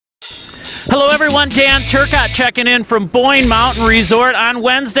Hello everyone, Dan Turcotte checking in from Boyne Mountain Resort on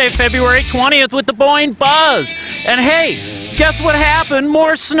Wednesday, February 20th with the Boyne Buzz. And hey, guess what happened?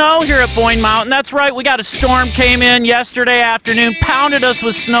 More snow here at Boyne Mountain. That's right, we got a storm came in yesterday afternoon, pounded us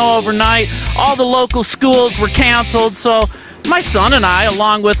with snow overnight. All the local schools were canceled, so my son and I,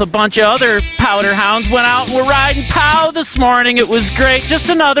 along with a bunch of other powder hounds, went out and were riding POW this morning. It was great. Just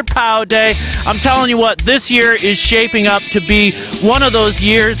another POW day. I'm telling you what, this year is shaping up to be one of those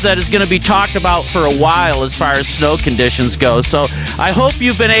years that is going to be talked about for a while as far as snow conditions go. So I hope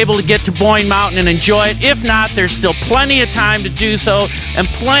you've been able to get to Boyne Mountain and enjoy it. If not, there's still plenty of time to do so and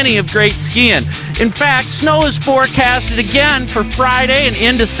plenty of great skiing. In fact, snow is forecasted again for Friday and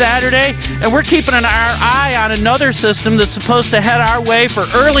into Saturday, and we're keeping our eye on another system that's supposed to head our way for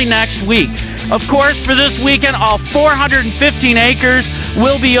early next week. Of course, for this weekend, all 415 acres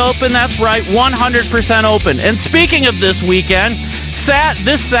will be open. That's right, 100% open. And speaking of this weekend,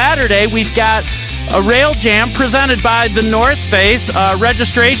 this Saturday, we've got a rail jam presented by the North Face.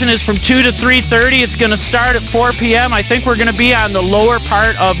 Registration is from 2 to 3:30. It's going to start at 4 p.m. I think we're going to be on the lower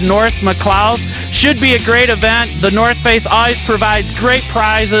part of North McLeod. Should be a great event. The North Face always provides great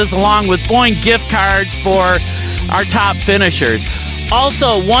prizes along with Boyne gift cards for our top finishers.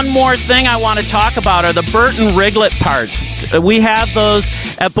 Also, one more thing I want to talk about are the Burton Riglet parts. We have those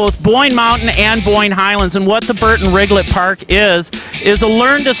at both Boyne Mountain and Boyne Highlands, and what the Burton Riglet Park is a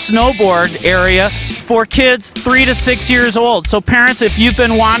learn to snowboard area for kids 3 to 6 years old. So parents, if you've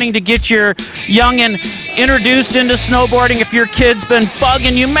been wanting to get your youngin' introduced into snowboarding, if your kid's been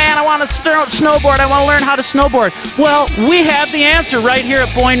bugging you, man, I want to snowboard, I want to learn how to snowboard. Well, we have the answer right here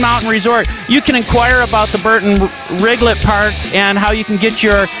at Boyne Mountain Resort. You can inquire about the Burton Riglet Parks and how you can get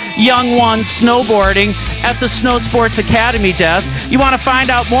your young ones snowboarding at the Snow Sports Academy desk. You want to find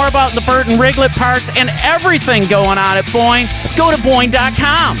out more about the Burton Riglet Parks and everything going on at Boyne, go to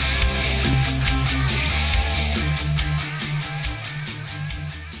Boyne.com.